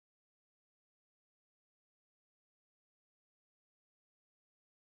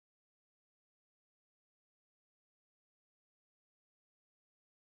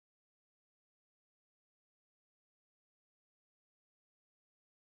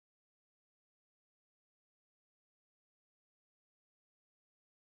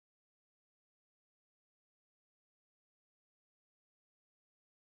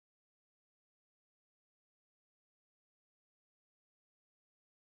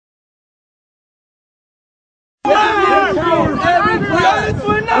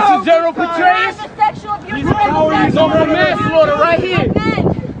He's over manslaughter right here.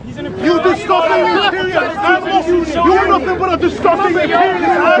 You disgusting imperialist animal! You're nothing but a disgusting imperialist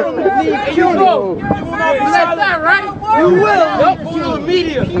animal! You will. Like that, right? You will. Yup, to the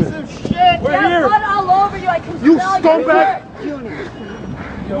media. Piece of shit. We're here. Blood all over you. I can You smell scumbag!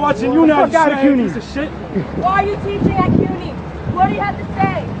 You're watching you now, piece of shit. Why are you teaching at CUNY? What do you have to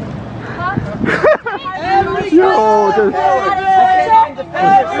say? Huh? Every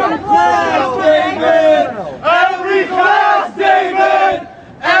class, David!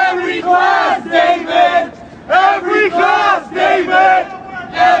 Every class, David! Every class, David!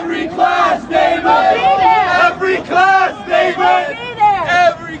 Every class, David! Every class, David!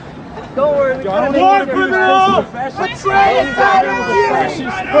 Every Don't worry. war criminal! Petraeus out of CUNY!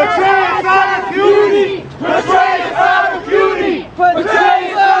 Petraeus out of CUNY! Petraeus out of CUNY!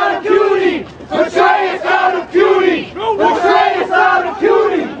 Petraeus out of CUNY! Petraeus out of CUNY! Petraeus out of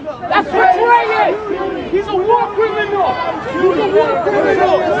CUNY! That's Petraeus. He's a war criminal. He's a war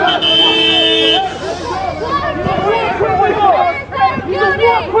criminal. He's a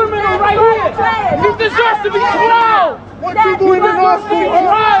war criminal right here. He deserves to be tried. What you doing in our school?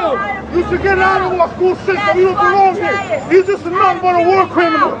 Trial. You should get out of our school system. You don't belong here. He's just nothing but a war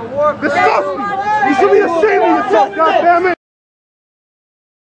criminal. Disgusting. You should be ashamed of yourself, goddammit.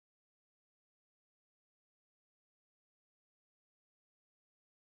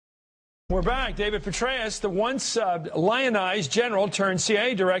 We're back. David Petraeus, the once lionized general turned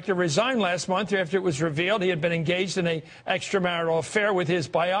CIA director, resigned last month after it was revealed he had been engaged in an extramarital affair with his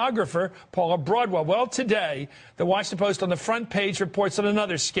biographer, Paula Broadwell. Well, today, the Washington Post on the front page reports on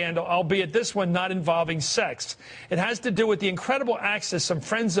another scandal, albeit this one not involving sex. It has to do with the incredible access some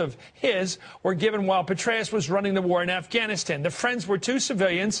friends of his were given while Petraeus was running the war in Afghanistan. The friends were two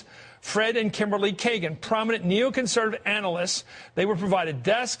civilians, Fred and Kimberly Kagan, prominent neoconservative analysts. They were provided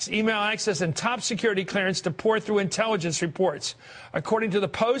desks, email access, and top security clearance to pour through intelligence reports. According to the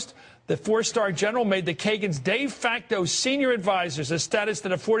Post, the four-star general made the Kagans de facto senior advisors, a status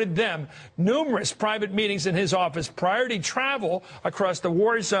that afforded them numerous private meetings in his office, priority travel across the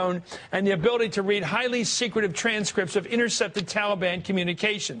war zone, and the ability to read highly secretive transcripts of intercepted Taliban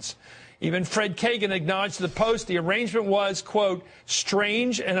communications. Even Fred Kagan acknowledged to the Post the arrangement was, quote,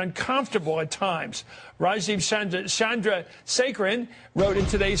 strange and uncomfortable at times. Rajiv Chandrasekaran wrote in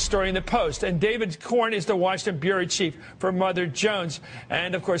today's story in the Post. And David Korn is the Washington bureau chief for Mother Jones.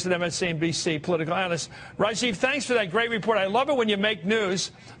 And, of course, an MSNBC political analyst. Rajiv, thanks for that great report. I love it when you make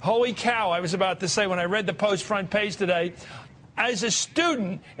news. Holy cow, I was about to say when I read the Post front page today. As a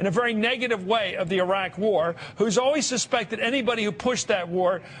student, in a very negative way, of the Iraq war, who's always suspected anybody who pushed that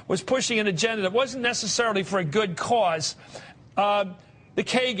war was pushing an agenda that wasn't necessarily for a good cause, the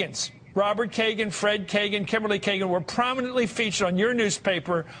Kagans, Robert Kagan, Fred Kagan, Kimberly Kagan, were prominently featured on your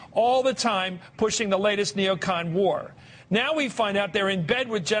newspaper all the time pushing the latest neocon war. Now we find out they're in bed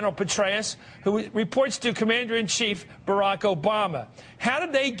with General Petraeus, who reports to Commander-in-Chief Barack Obama. How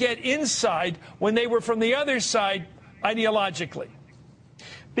did they get inside when they were from the other side ideologically?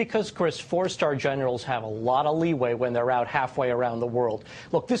 Because, Chris, four-star generals have a lot of leeway when they're out halfway around the world.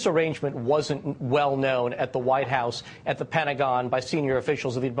 Look, this arrangement wasn't well known at the White House, at the Pentagon, by senior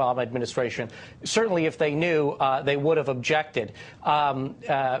officials of the Obama administration. Certainly, if they knew, they would have objected.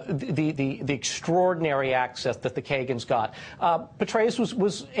 The extraordinary access that the Kagans got. Petraeus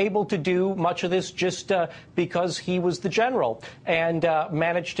was able to do much of this just because he was the general and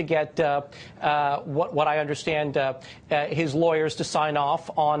managed to get what I understand his lawyers to sign off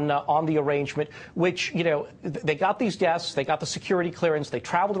on the arrangement, which, you know, they got these desks, they got the security clearance, they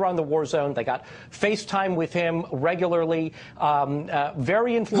traveled around the war zone, they got FaceTime with him regularly,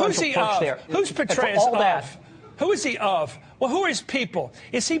 very influential folks there. Who's Petraeus of? Who is he of? Well, who are his people?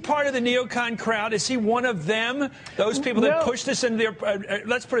 Is he part of the neocon crowd? Is he one of them? Those people that pushed us into their,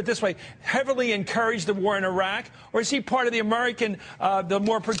 let's put it this way, heavily encouraged the war in Iraq? Or is he part of the American, the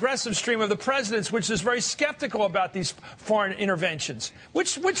more progressive stream of the presidents, which is very skeptical about these foreign interventions?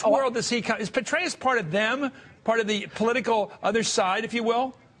 Which world does he come? Is Petraeus part of them? Part of the political other side, if you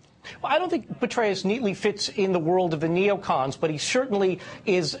will? Well, I don't think Petraeus neatly fits in the world of the neocons, but he certainly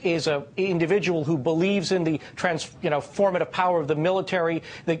is an individual who believes in the transformative power of the military.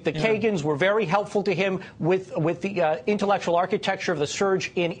 The Kagans were very helpful to him with the intellectual architecture of the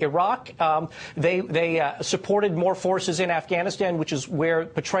surge in Iraq. They supported more forces in Afghanistan, which is where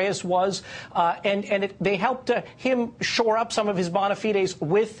Petraeus was, and they helped him shore up some of his bona fides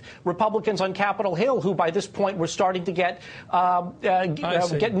with Republicans on Capitol Hill, who by this point were starting to get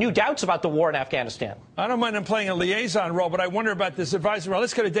new doubts about the war in Afghanistan. I don't mind him playing a liaison role, but I wonder about this advisory role.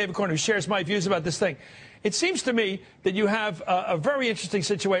 Let's go to David Korn, who shares my views about this thing. It seems to me that you have a very interesting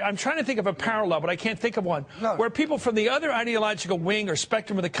situation. I'm trying to think of a parallel, but I can't think of one, where people from the other ideological wing or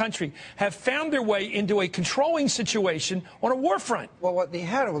spectrum of the country have found their way into a controlling situation on a war front. Well, what they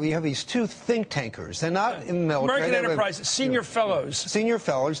had, you have these two think tankers. They're not in the military. American Enterprise, senior fellows. Senior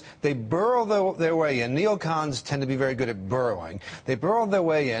fellows. They burrow their way in. Neocons tend to be very good at burrowing. They burrow their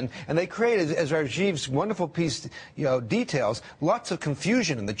way in, and they create, as Rajiv's wonderful piece details, lots of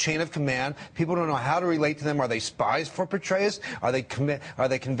confusion in the chain of command. People don't know how to relate to them. Are they spies for Petraeus? Are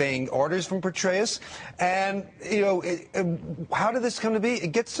they conveying orders from Petraeus? And how did this come to be?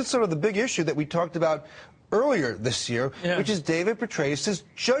 It gets to sort of the big issue that we talked about earlier this year, which is David Petraeus'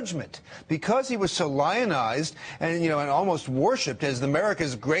 judgment. Because he was so lionized and and almost worshipped as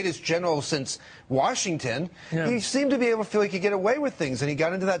America's greatest general since Washington, he seemed to be able to feel he could get away with things, and he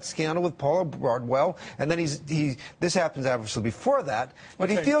got into that scandal with Paula Bardwell, and then this happens obviously before that, but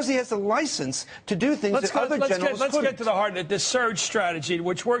he feels he has the license to do things that other generals couldn't. Let's get to the heart of it. This surge strategy,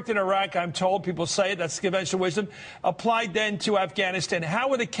 which worked in Iraq, I'm told, people say it, that's conventional wisdom, applied then to Afghanistan. How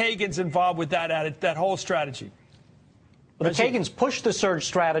were the Kagans involved with that whole strategy? The Kagans pushed the surge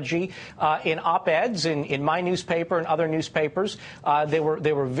strategy in op-eds in my newspaper and other newspapers. They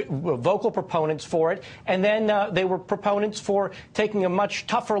were vocal proponents for it, and then they were proponents for taking a much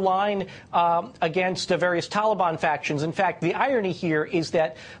tougher line against various Taliban factions. In fact, the irony here is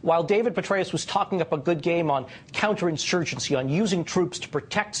that while David Petraeus was talking up a good game on counterinsurgency, on using troops to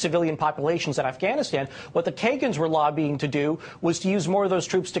protect civilian populations in Afghanistan, what the Kagans were lobbying to do was to use more of those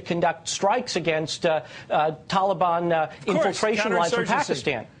troops to conduct strikes against Taliban infiltration lines from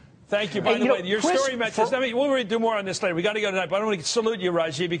Pakistan. Thank you. By the way, your story met this. We'll do more on this later. We got to go tonight, but I want to salute you,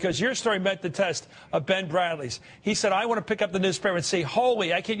 Rajiv, because your story met the test of Ben Bradley's. He said, I want to pick up the newspaper and say,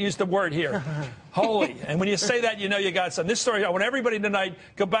 holy, I can't use the word here, holy. And when you say that, you know you got something. This story, I want everybody tonight,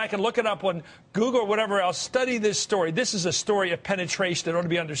 go back and look it up on Google or whatever else. Study this story. This is a story of penetration that ought to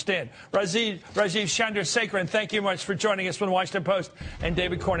be understood. Rajiv Chandrasekaran, thank you much for joining us from the Washington Post. And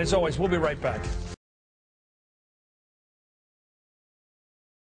David Corn, as always, we'll be right back.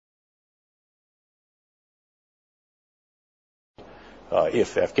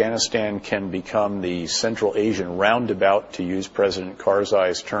 If Afghanistan can become the Central Asian roundabout, to use President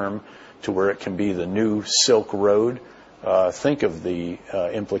Karzai's term, to where it can be the new Silk Road, think of the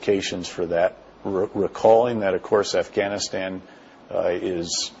implications for that. Recalling that, of course, Afghanistan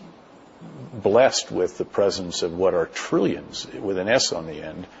is blessed with the presence of what are trillions, with an S on the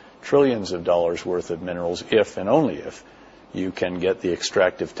end, trillions of dollars worth of minerals, if and only if you can get the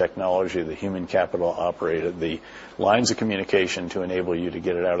extractive technology, the human capital operated, the lines of communication to enable you to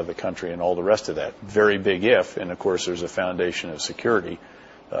get it out of the country, and all the rest of that. Very big if, and of course there's a foundation of security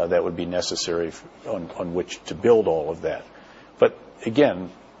that would be necessary on which to build all of that. But again,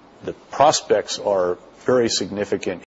 the prospects are very significant.